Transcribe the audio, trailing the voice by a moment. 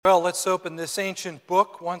Well, let's open this ancient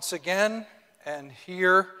book once again and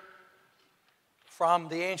hear from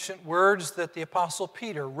the ancient words that the Apostle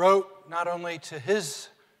Peter wrote not only to his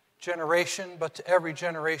generation but to every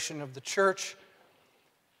generation of the church.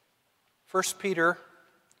 1 Peter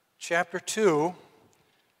chapter 2,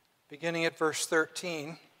 beginning at verse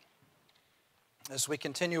 13, as we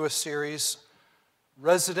continue a series,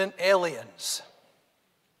 Resident Aliens.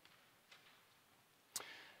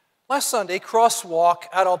 Last Sunday, Crosswalk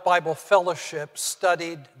Adult Bible Fellowship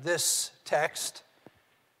studied this text,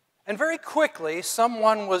 and very quickly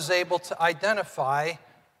someone was able to identify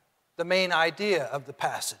the main idea of the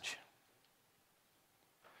passage.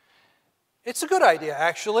 It's a good idea,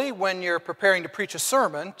 actually, when you're preparing to preach a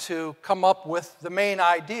sermon to come up with the main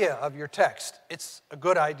idea of your text. It's a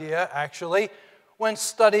good idea, actually, when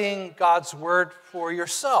studying God's Word for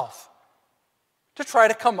yourself, to try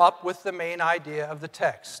to come up with the main idea of the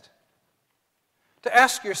text. To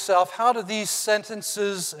ask yourself, how do these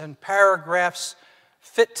sentences and paragraphs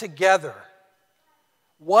fit together?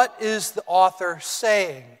 What is the author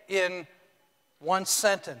saying in one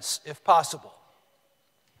sentence, if possible?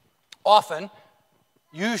 Often,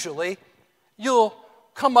 usually, you'll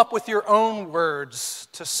come up with your own words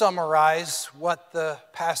to summarize what the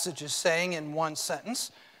passage is saying in one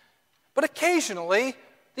sentence. But occasionally,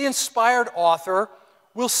 the inspired author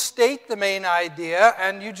will state the main idea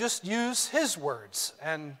and you just use his words.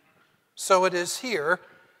 And so it is here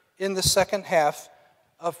in the second half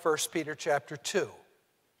of 1 Peter chapter 2.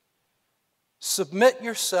 Submit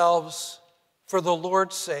yourselves for the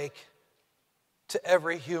Lord's sake to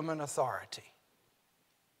every human authority.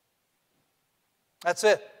 That's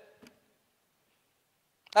it.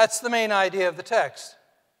 That's the main idea of the text.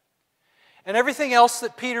 And everything else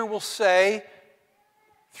that Peter will say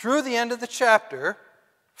through the end of the chapter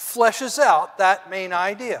fleshes out that main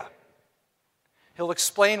idea. He'll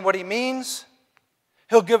explain what he means.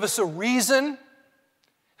 He'll give us a reason.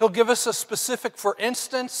 He'll give us a specific for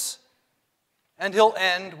instance. And he'll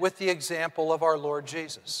end with the example of our Lord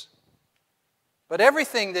Jesus. But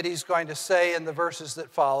everything that he's going to say in the verses that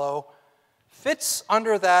follow fits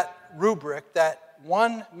under that rubric, that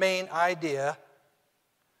one main idea.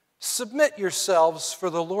 Submit yourselves for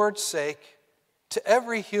the Lord's sake to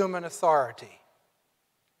every human authority.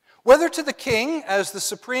 Whether to the king as the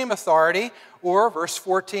supreme authority, or, verse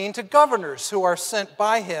 14, to governors who are sent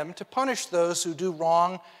by him to punish those who do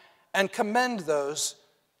wrong and commend those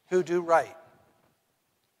who do right.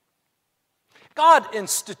 God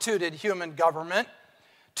instituted human government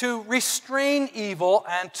to restrain evil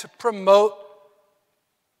and to promote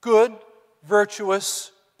good,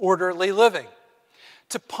 virtuous, orderly living,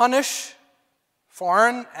 to punish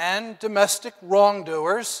foreign and domestic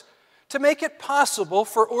wrongdoers, to make it possible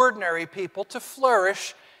for ordinary people to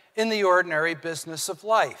flourish in the ordinary business of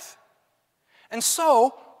life. And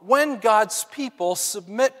so, when God's people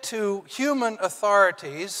submit to human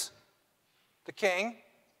authorities, the king,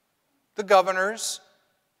 the governors,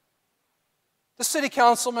 the city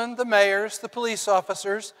councilmen, the mayors, the police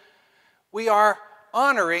officers, we are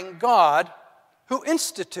honoring God who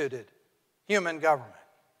instituted human government.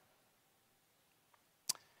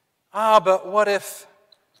 But what if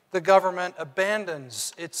the government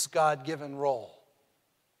abandons its God-given role?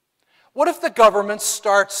 What if the government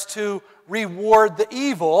starts to reward the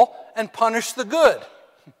evil and punish the good?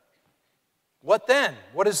 What then?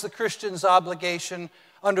 What is the Christian's obligation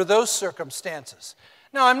under those circumstances?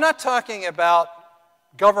 Now, I'm not talking about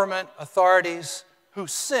government authorities who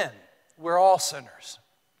sin. We're all sinners.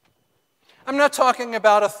 I'm not talking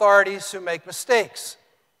about authorities who make mistakes.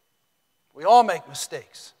 We all make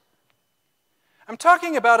mistakes. I'm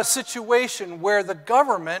talking about a situation where the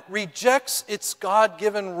government rejects its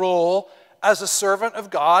God-given role as a servant of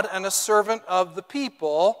God and a servant of the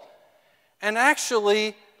people and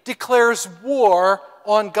actually declares war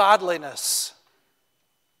on godliness.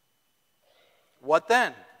 What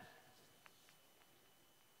then?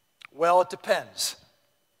 Well, it depends.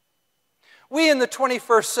 We in the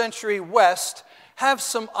 21st century West have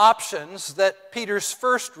some options that Peter's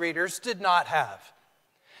first readers did not have.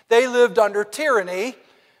 They lived under tyranny.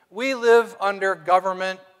 We live under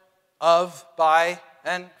government of, by,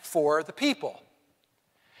 and for the people.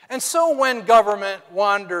 And so when government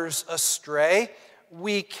wanders astray,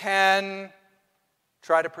 we can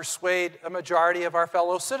try to persuade a majority of our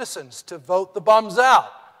fellow citizens to vote the bums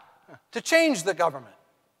out, to change the government.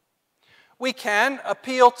 We can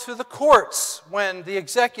appeal to the courts when the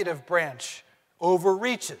executive branch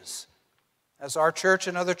overreaches, as our church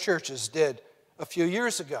and other churches did a few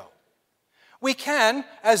years ago. We can,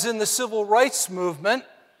 as in the civil rights movement,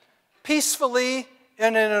 peacefully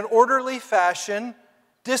and in an orderly fashion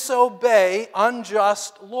disobey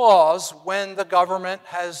unjust laws when the government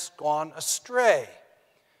has gone astray.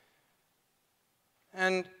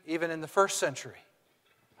 And even in the first century,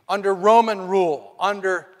 under Roman rule,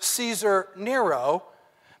 under Caesar Nero,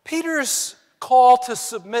 Peter's call to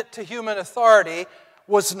submit to human authority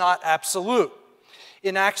was not absolute.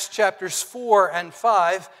 In Acts chapters 4 and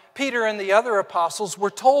 5, Peter and the other apostles were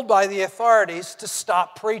told by the authorities to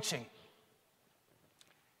stop preaching.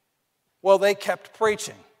 Well, they kept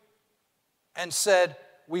preaching and said,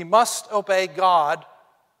 we must obey God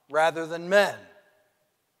rather than men.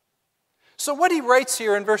 So what he writes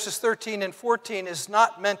here in verses 13 and 14 is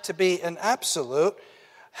not meant to be an absolute.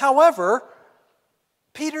 However,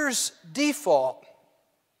 Peter's default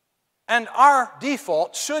and our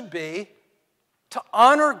default should be to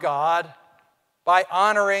honor God by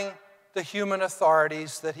honoring the human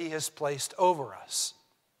authorities that he has placed over us.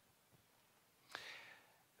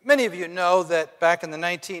 Many of you know that back in the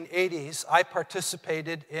 1980s, I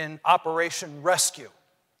participated in Operation Rescue.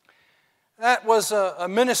 That was a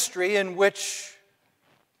ministry in which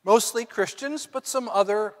mostly Christians, but some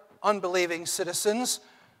other unbelieving citizens,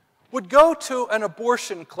 would go to an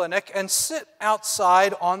abortion clinic and sit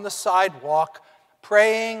outside on the sidewalk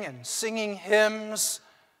praying and singing hymns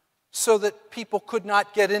so that people could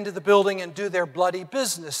not get into the building and do their bloody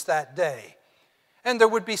business that day. And there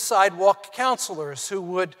would be sidewalk counselors who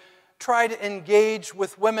would try to engage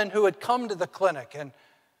with women who had come to the clinic and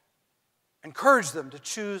encourage them to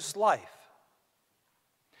choose life.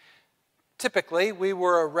 Typically, we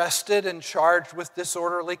were arrested and charged with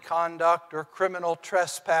disorderly conduct or criminal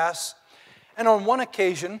trespass. And on one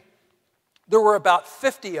occasion, there were about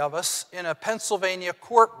 50 of us in a Pennsylvania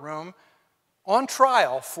courtroom on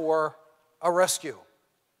trial for a rescue.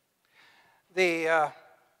 The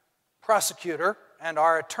prosecutor and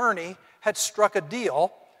our attorney had struck a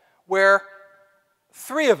deal where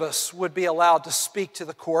 3 of us would be allowed to speak to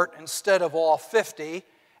the court instead of all 50,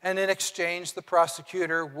 and in exchange the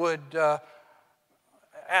prosecutor would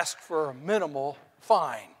ask for a minimal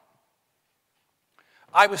fine.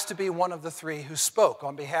 I was to be one of the 3 who spoke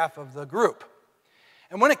on behalf of the group.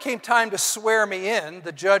 And when it came time to swear me in,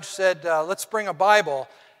 the judge said, let's bring a Bible.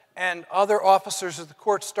 And other officers of the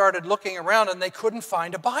court started looking around and they couldn't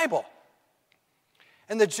find a Bible.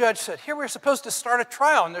 And the judge said, here we're supposed to start a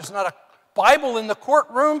trial and there's not a Bible in the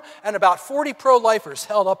courtroom, and about 40 pro-lifers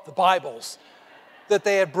held up the Bibles that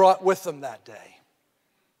they had brought with them that day.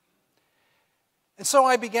 And so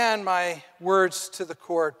I began my words to the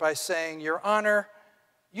court by saying, Your Honor,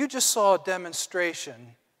 you just saw a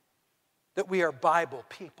demonstration that we are Bible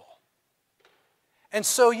people. And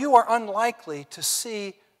so you are unlikely to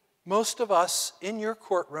see most of us in your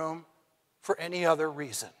courtroom for any other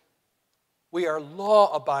reason. We are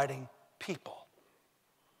law-abiding people.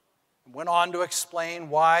 I went on to explain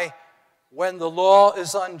why, when the law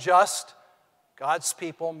is unjust, God's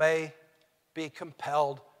people may be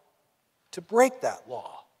compelled to break that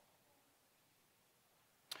law.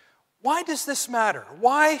 Why does this matter?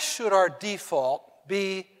 Why should our default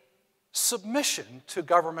be submission to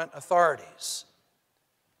government authorities?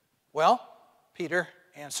 Well, Peter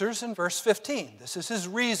answers in verse 15. This is his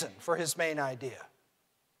reason for his main idea.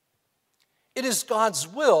 It is God's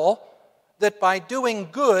will that by doing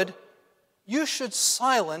good, you should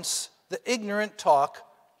silence the ignorant talk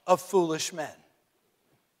of foolish men.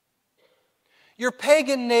 Your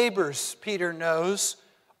pagan neighbors, Peter knows,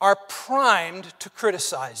 are primed to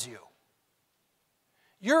criticize you.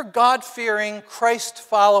 Your God-fearing,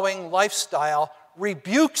 Christ-following lifestyle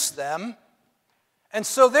rebukes them, and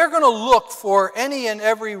so they're going to look for any and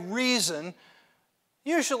every reason,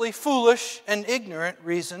 usually foolish and ignorant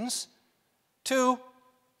reasons, to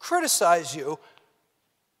criticize you.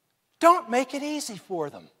 Don't make it easy for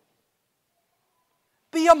them.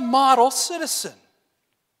 Be a model citizen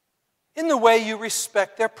in the way you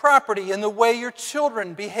respect their property, in the way your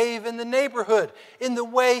children behave in the neighborhood, in the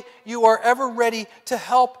way you are ever ready to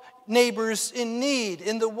help neighbors in need,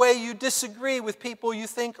 in the way you disagree with people you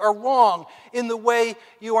think are wrong, in the way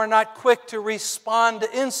you are not quick to respond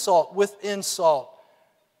to insult with insult.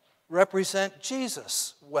 Represent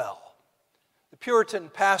Jesus well. The Puritan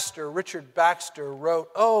pastor Richard Baxter wrote,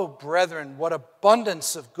 "Oh, brethren, what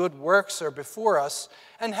abundance of good works are before us,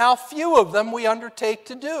 and how few of them we undertake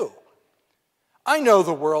to do. I know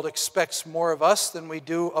the world expects more of us than we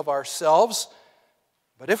do of ourselves,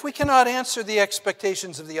 but if we cannot answer the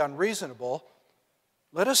expectations of the unreasonable,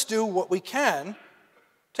 let us do what we can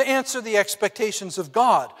to answer the expectations of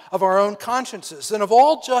God, of our own consciences, and of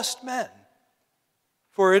all just men.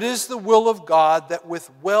 For it is the will of God that with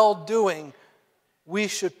well-doing we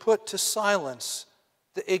should put to silence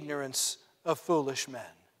the ignorance of foolish men."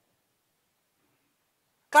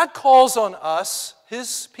 God calls on us,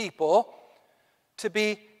 his people, to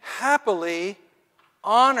be happily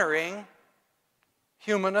honoring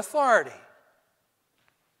human authority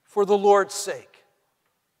for the Lord's sake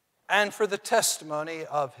and for the testimony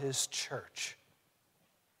of his church.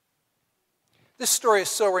 This story is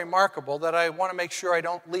so remarkable that I want to make sure I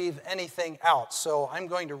don't leave anything out, so I'm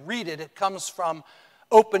going to read it. It comes from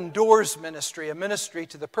Open Doors Ministry, a ministry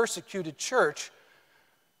to the persecuted church,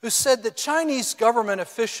 who said that Chinese government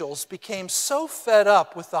officials became so fed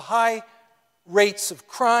up with the high rates of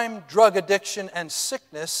crime, drug addiction, and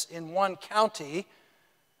sickness in one county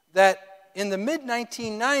that in the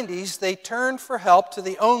mid-1990s they turned for help to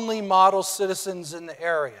the only model citizens in the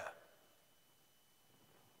area: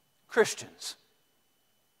 Christians.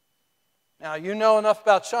 Now, you know enough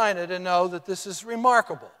about China to know that this is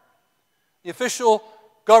remarkable. The official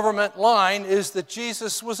government line is that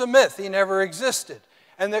Jesus was a myth, he never existed,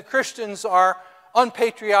 and that Christians are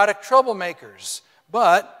unpatriotic troublemakers.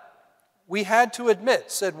 But we had to admit,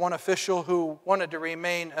 said one official who wanted to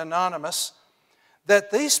remain anonymous, that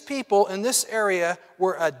these people in this area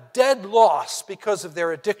were a dead loss because of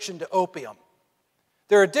their addiction to opium.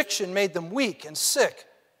 Their addiction made them weak and sick.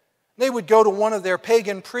 They would go to one of their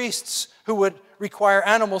pagan priests who would require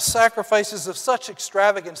animal sacrifices of such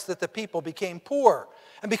extravagance that the people became poor.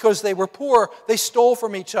 And because they were poor, they stole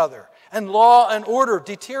from each other, and law and order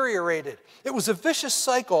deteriorated. It was a vicious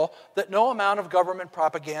cycle that no amount of government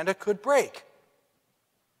propaganda could break.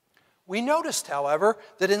 We noticed, however,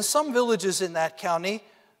 that in some villages in that county,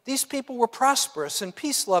 these people were prosperous and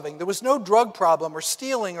peace-loving. There was no drug problem or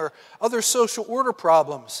stealing or other social order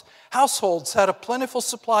problems. Households had a plentiful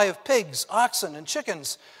supply of pigs, oxen, and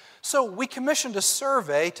chickens. So we commissioned a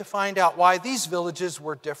survey to find out why these villages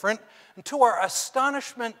were different. And to our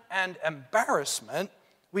astonishment and embarrassment,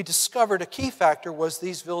 we discovered a key factor was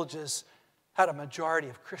these villages had a majority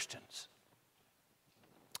of Christians.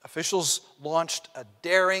 Officials launched a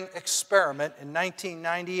daring experiment in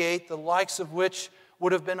 1998, the likes of which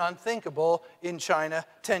would have been unthinkable in China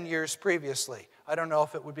 10 years previously. I don't know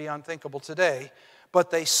if it would be unthinkable today, but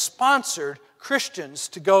they sponsored Christians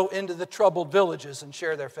to go into the troubled villages and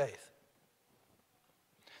share their faith.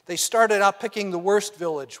 They started out picking the worst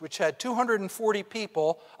village, which had 240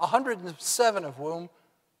 people, 107 of whom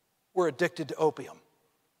were addicted to opium.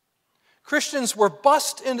 Christians were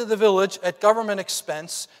bussed into the village at government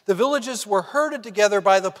expense. The villages were herded together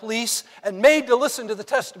by the police and made to listen to the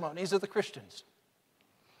testimonies of the Christians.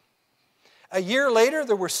 A year later,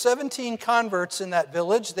 there were 17 converts in that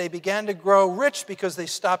village. They began to grow rich because they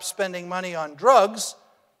stopped spending money on drugs.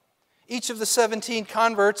 Each of the 17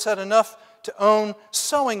 converts had enough to own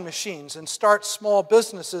sewing machines and start small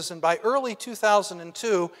businesses. And by early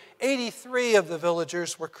 2002, 83 of the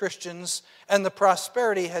villagers were Christians, and the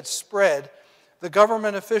prosperity had spread. The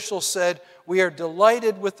government officials said, "We are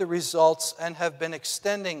delighted with the results and have been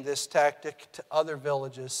extending this tactic to other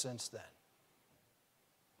villages since then."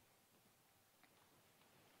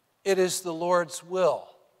 It is the Lord's will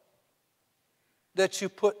that you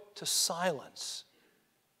put to silence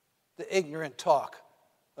the ignorant talk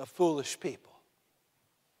of foolish people.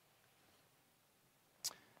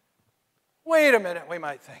 Wait a minute, we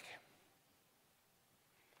might think.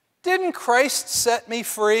 Didn't Christ set me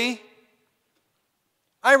free?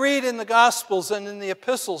 I read in the Gospels and in the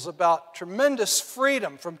epistles about tremendous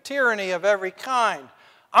freedom from tyranny of every kind.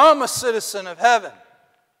 I'm a citizen of heaven.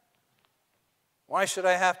 Why should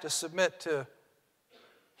I have to submit to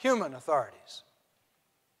human authorities?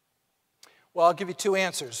 Well, I'll give you two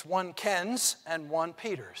answers, one Ken's and one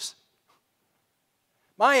Peter's.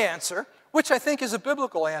 My answer, which I think is a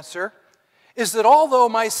biblical answer, is that although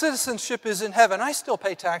my citizenship is in heaven, I still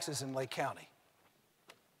pay taxes in Lake County.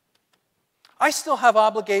 I still have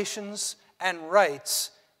obligations and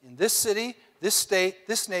rights in this city, this state,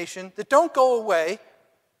 this nation that don't go away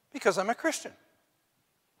because I'm a Christian.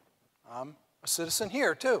 I'm a citizen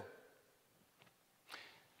here too.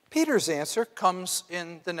 Peter's answer comes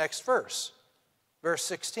in the next verse, verse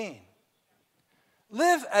 16.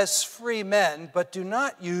 Live as free men, but do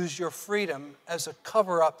not use your freedom as a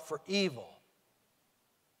cover-up for evil.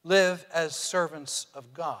 Live as servants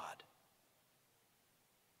of God.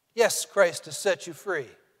 Yes, Christ has set you free.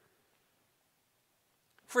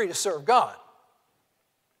 Free to serve God.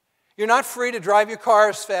 You're not free to drive your car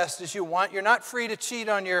as fast as you want. You're not free to cheat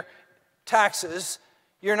on your taxes.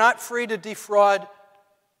 You're not free to defraud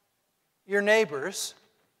your neighbors.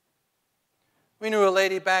 We knew a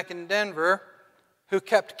lady back in Denver who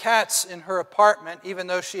kept cats in her apartment even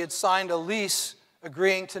though she had signed a lease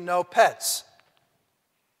agreeing to no pets.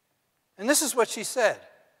 And this is what she said: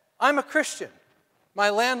 "I'm a Christian.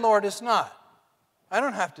 My landlord is not. I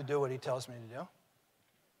don't have to do what he tells me to do.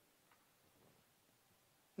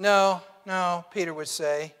 No, Peter would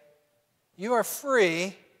say, you are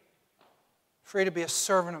free to be a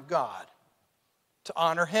servant of God, to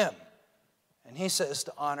honor him. And he says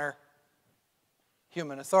to honor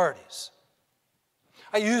human authorities.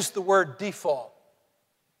 I used the word default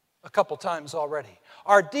a couple times already.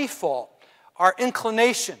 Our default, our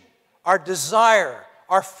inclination, our desire,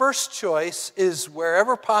 our first choice is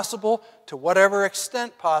wherever possible, to whatever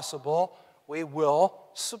extent possible, we will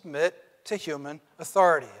submit to human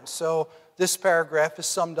authority. And so this paragraph is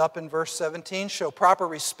summed up in verse 17. Show proper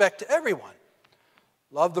respect to everyone.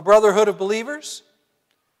 Love the brotherhood of believers.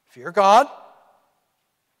 Fear God.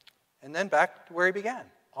 And then back to where he began.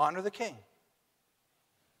 Honor the king.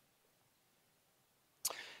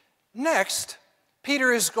 Next,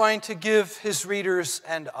 Peter is going to give his readers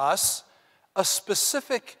and us a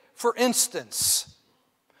specific for instance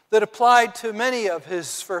that applied to many of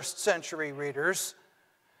his first century readers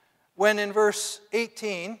when in verse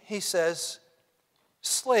 18 he says,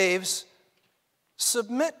 slaves,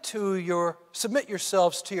 submit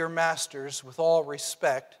yourselves to your masters with all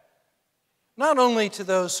respect, not only to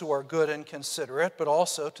those who are good and considerate, but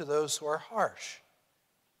also to those who are harsh.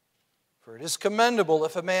 For it is commendable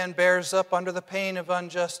if a man bears up under the pain of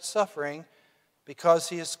unjust suffering because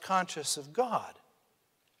he is conscious of God.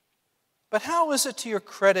 But how is it to your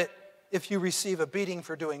credit if you receive a beating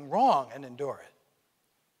for doing wrong and endure it?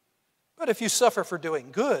 But if you suffer for doing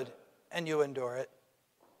good and you endure it,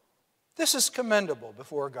 this is commendable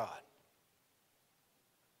before God.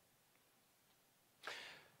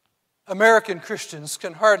 American Christians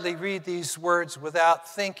can hardly read these words without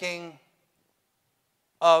thinking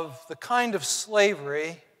of the kind of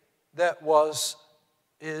slavery that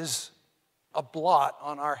is a blot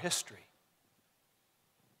on our history.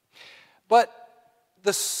 But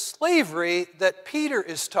the slavery that Peter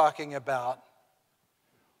is talking about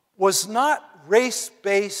was not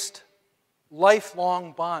race-based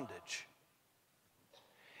lifelong bondage.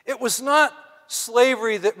 It was not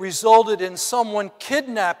slavery that resulted in someone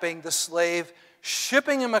kidnapping the slave,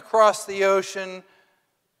 shipping him across the ocean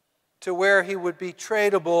to where he would be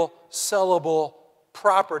tradable, sellable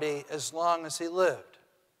property as long as he lived.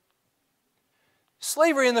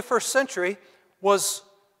 Slavery in the first century was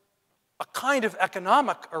a kind of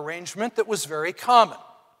economic arrangement that was very common.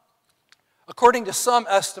 According to some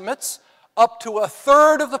estimates, up to a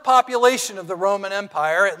third of the population of the Roman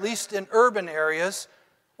Empire, at least in urban areas,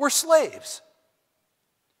 were slaves.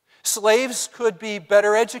 Slaves could be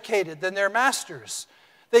better educated than their masters.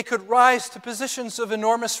 They could rise to positions of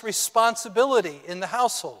enormous responsibility in the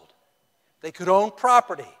household. They could own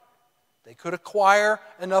property. They could acquire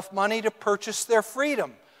enough money to purchase their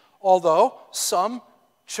freedom, although some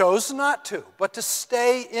chose not to, but to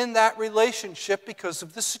stay in that relationship because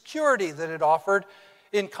of the security that it offered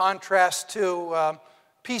in contrast to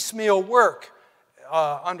piecemeal work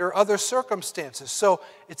under other circumstances. So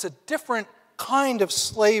it's a different kind of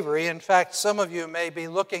slavery. In fact, some of you may be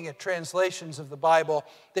looking at translations of the Bible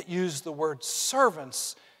that use the word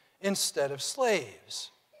servants instead of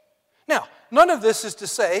slaves. Now, none of this is to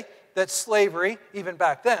say that slavery, even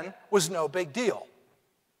back then, was no big deal.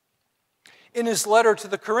 In his letter to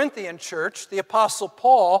the Corinthian church, the Apostle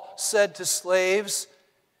Paul said to slaves,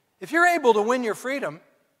 if you're able to win your freedom,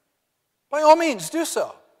 by all means do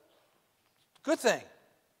so. Good thing.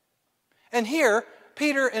 And here,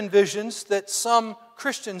 Peter envisions that some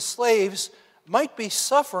Christian slaves might be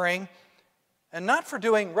suffering, and not for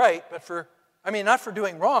doing right, not for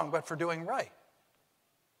doing wrong, but for doing right.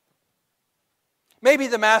 Maybe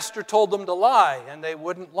the master told them to lie, and they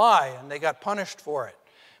wouldn't lie, and they got punished for it.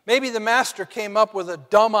 Maybe the master came up with a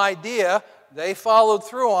dumb idea, they followed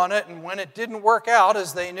through on it, and when it didn't work out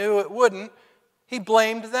as they knew it wouldn't, he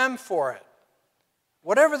blamed them for it.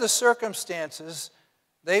 Whatever the circumstances,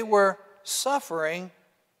 they were suffering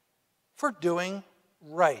for doing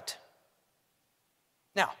right.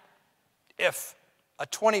 Now, if a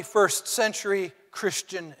 21st century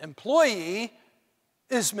Christian employee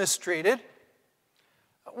is mistreated,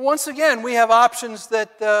 once again, we have options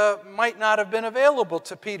that might not have been available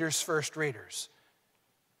to Peter's first readers.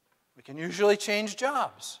 We can usually change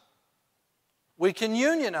jobs. We can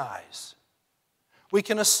unionize. We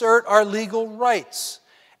can assert our legal rights.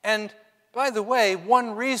 And by the way,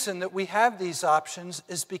 one reason that we have these options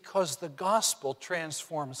is because the gospel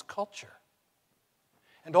transforms culture.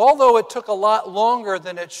 And although it took a lot longer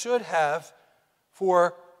than it should have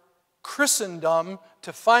for Christendom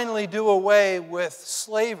to finally do away with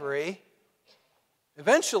slavery,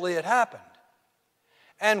 eventually it happened.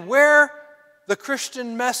 And where the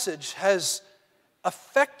Christian message has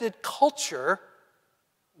affected culture,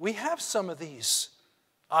 we have some of these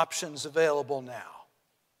options available now.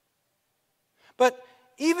 But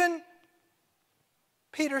even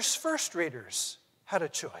Peter's first readers had a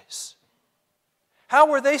choice. How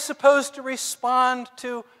were they supposed to respond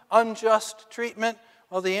to unjust treatment?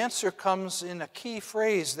 Well, the answer comes in a key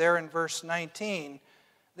phrase there in verse 19.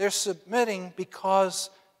 They're submitting because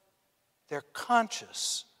they're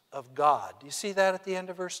conscious of God. Do you see that at the end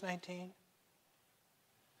of verse 19?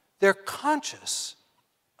 They're conscious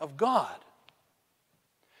of God.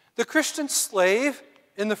 The Christian slave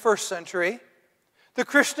in the first century, the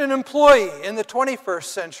Christian employee in the 21st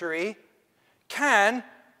century can,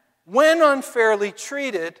 when unfairly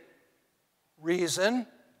treated, reason,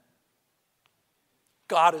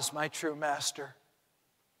 God is my true master.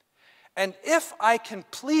 And if I can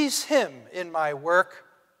please Him in my work,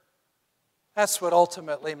 that's what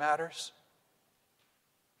ultimately matters.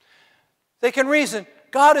 They can reason,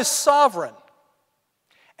 God is sovereign.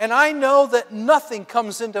 And I know that nothing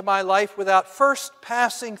comes into my life without first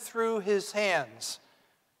passing through His hands.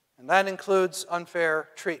 And that includes unfair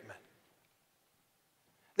treatment.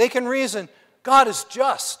 They can reason, God is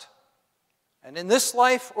just. And in this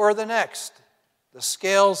life or the next, the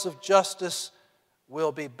scales of justice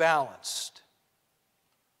will be balanced.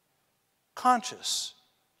 Conscious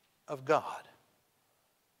of God.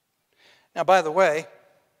 Now, by the way,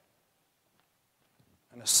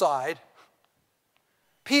 an aside,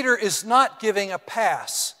 Peter is not giving a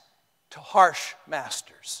pass to harsh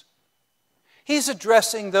masters. He's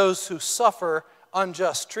addressing those who suffer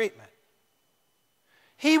unjust treatment.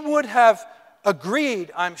 He would have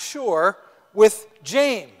agreed, I'm sure, with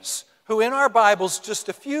James, who in our Bibles just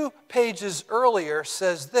a few pages earlier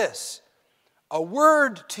says this, "A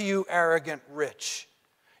word to you, arrogant rich.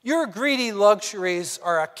 Your greedy luxuries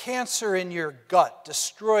are a cancer in your gut,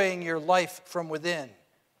 destroying your life from within.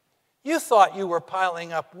 You thought you were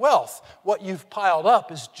piling up wealth. What you've piled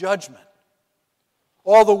up is judgment.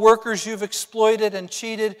 All the workers you've exploited and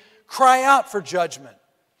cheated cry out for judgment.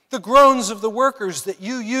 The groans of the workers that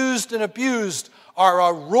you used and abused are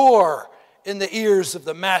a roar in the ears of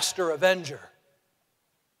the master avenger.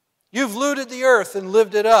 You've looted the earth and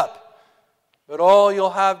lived it up, but all you'll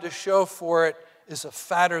have to show for it is a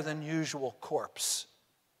fatter than usual corpse.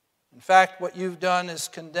 In fact, what you've done is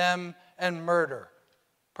condemn and murder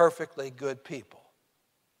perfectly good people."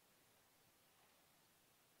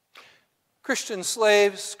 Christian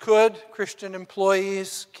slaves could, Christian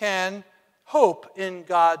employees can hope in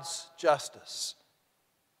God's justice.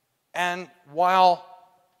 And while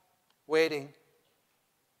waiting,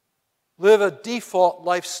 live a default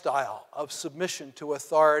lifestyle of submission to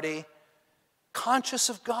authority, conscious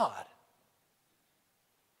of God.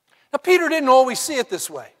 Now, Peter didn't always see it this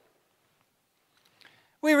way.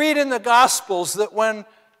 We read in the Gospels that when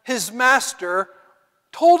his master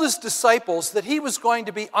told his disciples that he was going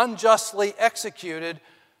to be unjustly executed,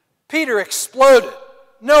 Peter exploded.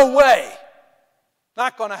 No way.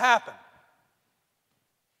 Not going to happen.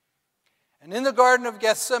 And in the Garden of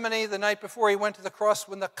Gethsemane, the night before he went to the cross,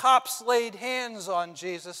 when the cops laid hands on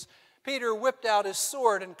Jesus, Peter whipped out his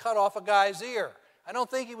sword and cut off a guy's ear. I don't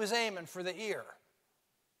think he was aiming for the ear.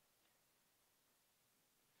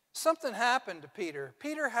 Something happened to Peter.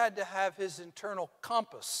 Peter had to have his internal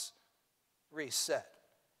compass reset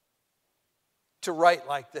to write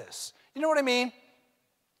like this. You know what I mean?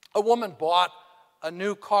 A woman bought a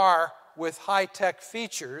new car with high-tech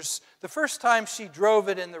features. The first time she drove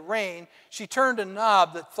it in the rain, she turned a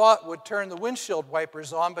knob that thought would turn the windshield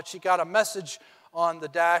wipers on, but she got a message on the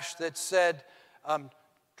dash that said,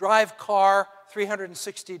 drive car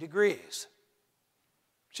 360 degrees.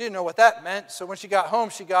 She didn't know what that meant, so when she got home,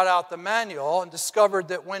 she got out the manual and discovered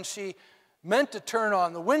that when she meant to turn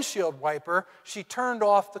on the windshield wiper, she turned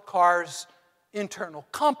off the car's internal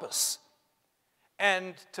compass.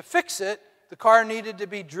 And to fix it, the car needed to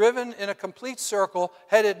be driven in a complete circle,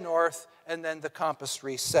 headed north, and then the compass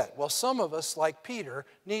reset. Well, some of us, like Peter,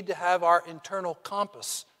 need to have our internal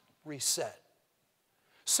compass reset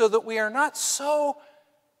so that we are not so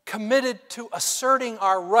committed to asserting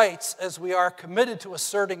our rights as we are committed to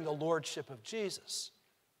asserting the lordship of Jesus.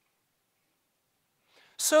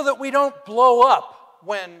 So that we don't blow up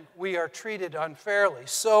when we are treated unfairly.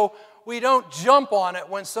 So we don't jump on it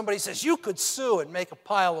when somebody says, you could sue and make a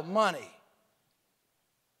pile of money.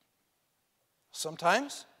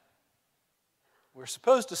 Sometimes we're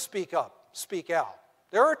supposed to speak up, speak out.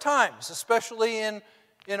 There are times, especially in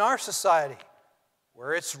our society,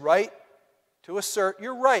 where it's right to assert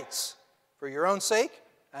your rights for your own sake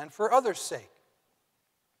and for others' sake.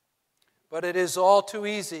 But it is all too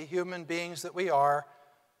easy, human beings that we are,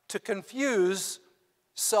 to confuse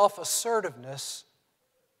self-assertiveness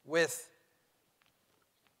with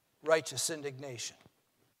righteous indignation.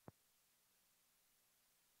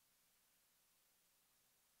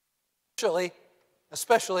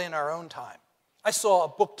 Especially in our own time. I saw a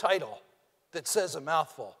book title that says a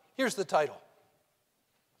mouthful. Here's the title: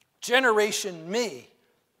 Generation Me: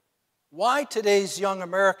 Why Today's Young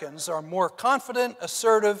Americans Are More Confident,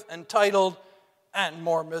 Assertive, Entitled, and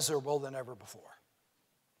More Miserable Than Ever Before.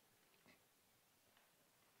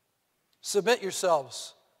 Submit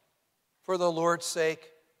yourselves, for the Lord's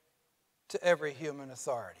sake, to every human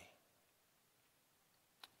authority.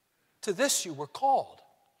 To this you were called.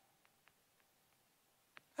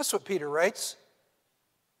 That's what Peter writes.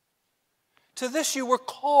 To this you were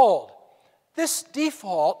called. This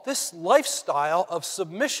default, this lifestyle of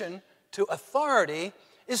submission to authority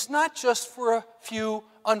is not just for a few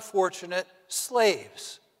unfortunate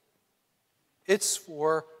slaves. It's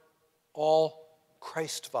for all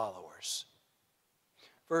Christ followers.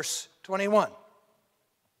 Verse 21.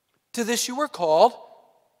 To this you were called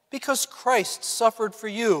because Christ suffered for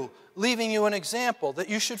you, leaving you an example that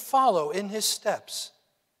you should follow in his steps.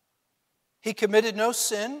 He committed no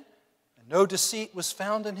sin, and no deceit was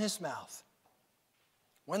found in his mouth.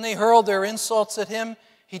 When they hurled their insults at him,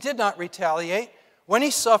 he did not retaliate. When he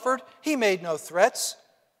suffered, he made no threats.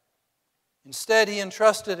 Instead, he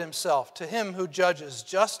entrusted himself to him who judges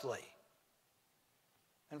justly.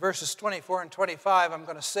 And verses 24 and 25, I'm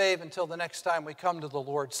going to save until the next time we come to the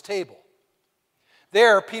Lord's table.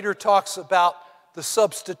 There, Peter talks about the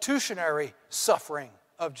substitutionary suffering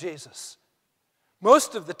of Jesus.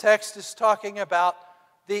 Most of the text is talking about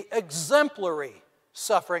the exemplary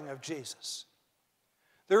suffering of Jesus.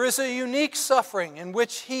 There is a unique suffering in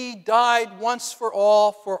which he died once for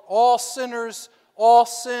all sinners, all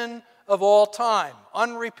sin of all time.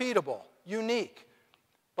 Unrepeatable, unique.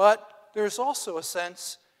 But there's also a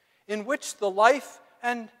sense in which the life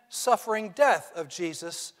and suffering death of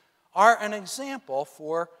Jesus are an example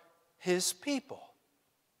for his people.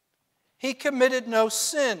 He committed no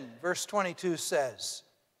sin, verse 22 says.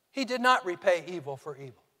 He did not repay evil for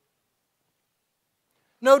evil.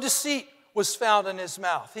 No deceit was found in his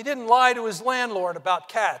mouth. He didn't lie to his landlord about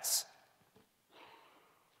cats.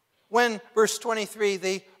 When, verse 23,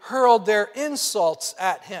 they hurled their insults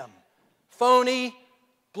at him, phony,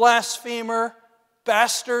 blasphemer,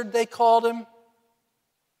 bastard, they called him,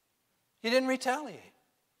 he didn't retaliate.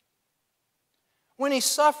 When he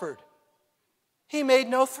suffered, he made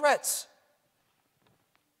no threats.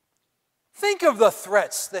 Think of the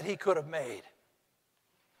threats that he could have made.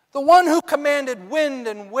 The one who commanded wind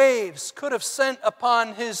and waves could have sent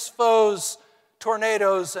upon his foes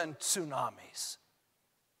tornadoes and tsunamis.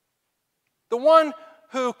 The one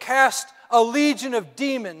who cast a legion of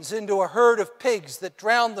demons into a herd of pigs that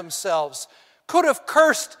drowned themselves could have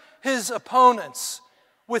cursed his opponents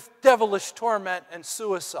with devilish torment and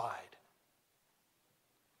suicide.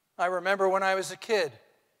 I remember when I was a kid,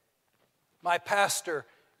 my pastor,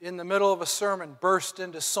 in the middle of a sermon, burst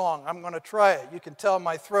into song. I'm going to try it. You can tell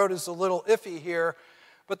my throat is a little iffy here.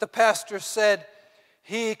 But the pastor said,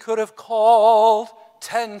 he could have called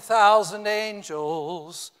 10,000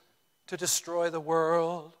 angels to destroy the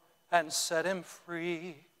world and set him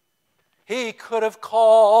free. He could have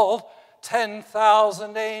called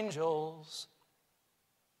 10,000 angels,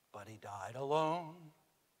 but he died alone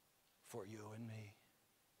for you and me.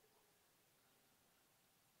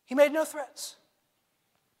 He made no threats.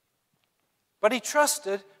 But he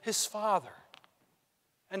trusted his Father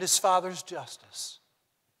and his Father's justice.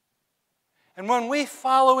 And when we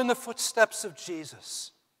follow in the footsteps of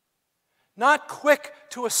Jesus, not quick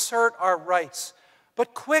to assert our rights,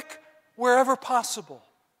 but quick wherever possible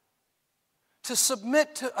to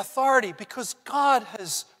submit to authority because God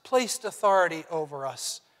has placed authority over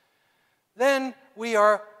us, then we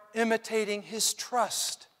are imitating his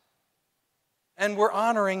trust and we're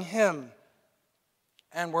honoring him.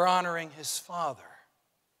 And we're honoring his Father.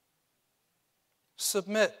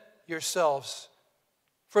 Submit yourselves,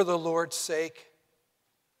 for the Lord's sake,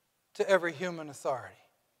 to every human authority.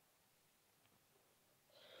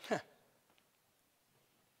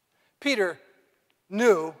 Peter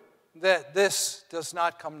knew that this does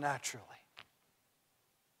not come naturally.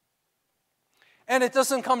 And it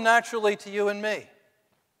doesn't come naturally to you and me,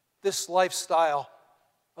 this lifestyle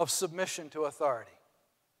of submission to authority.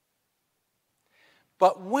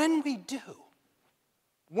 But when we do,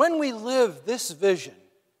 when we live this vision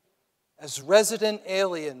as resident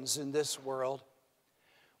aliens in this world,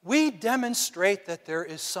 we demonstrate that there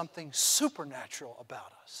is something supernatural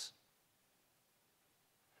about us.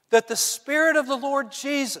 That the Spirit of the Lord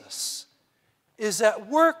Jesus is at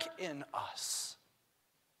work in us.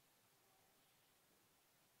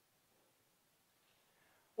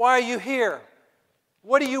 Why are you here?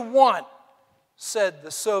 What do you want? Said the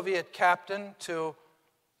Soviet captain to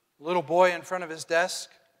a little boy in front of his desk.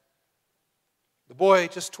 The boy,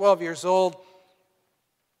 just 12 years old,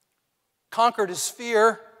 conquered his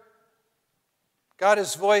fear, got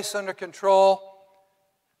his voice under control,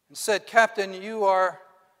 and said, "Captain, you are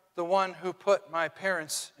the one who put my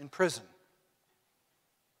parents in prison."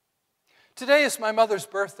 Today is my mother's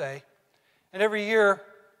birthday, and every year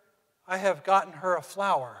I have gotten her a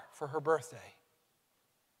flower for her birthday.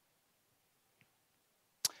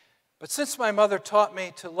 But since my mother taught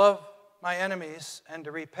me to love my enemies and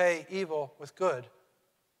to repay evil with good,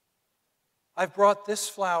 I've brought this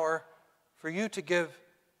flower for you to give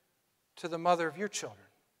to the mother of your children.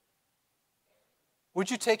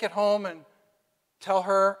 Would you take it home and tell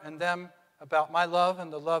her and them about my love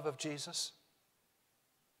and the love of Jesus?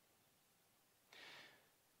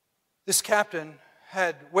 This captain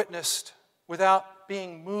had witnessed, without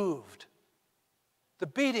being moved, the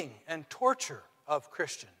beating and torture of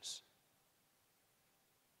Christians.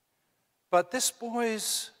 But this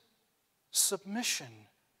boy's submission,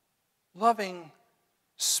 loving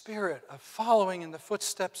spirit of following in the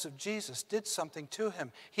footsteps of Jesus did something to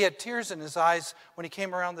him. He had tears in his eyes when he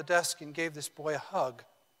came around the desk and gave this boy a hug.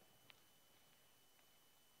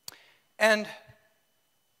 And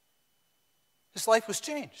his life was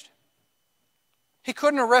changed. He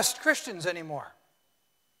couldn't arrest Christians anymore.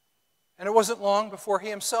 And it wasn't long before he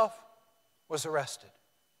himself was arrested.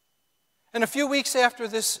 And a few weeks after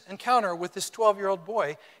this encounter with this 12-year-old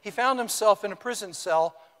boy, he found himself in a prison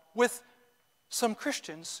cell with some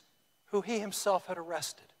Christians who he himself had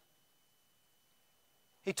arrested.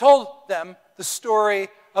 He told them the story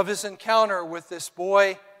of his encounter with this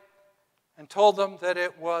boy and told them that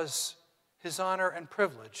it was his honor and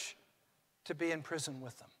privilege to be in prison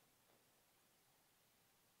with them.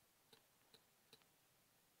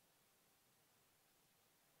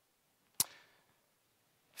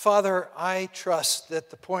 Father, I trust that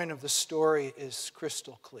the point of the story is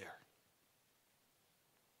crystal clear.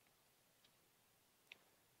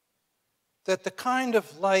 That the kind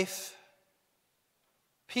of life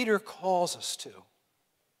Peter calls us to,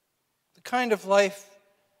 the kind of life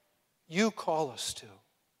you call us to,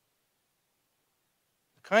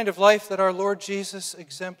 the kind of life that our Lord Jesus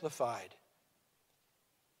exemplified,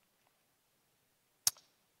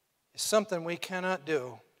 is something we cannot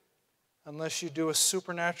do unless you do a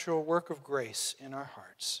supernatural work of grace in our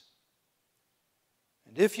hearts.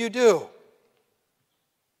 And if you do,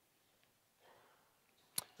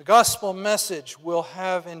 the gospel message will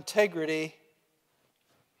have integrity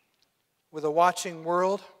with a watching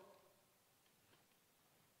world,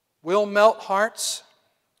 will melt hearts,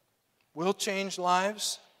 will change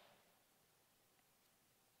lives,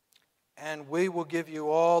 and we will give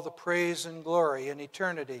you all the praise and glory in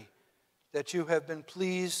eternity that you have been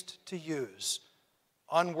pleased to use,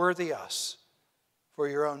 unworthy us, for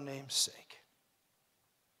your own name's sake.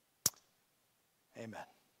 Amen.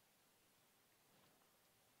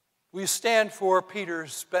 Will you stand for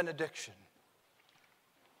Peter's benediction?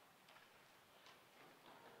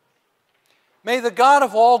 May the God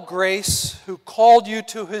of all grace, who called you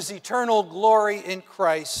to his eternal glory in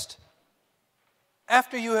Christ,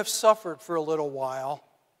 after you have suffered for a little while,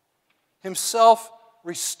 himself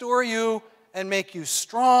restore you and make you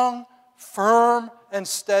strong, firm, and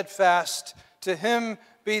steadfast. To him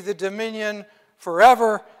be the dominion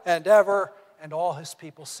forever and ever. And all his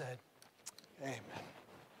people said, Amen.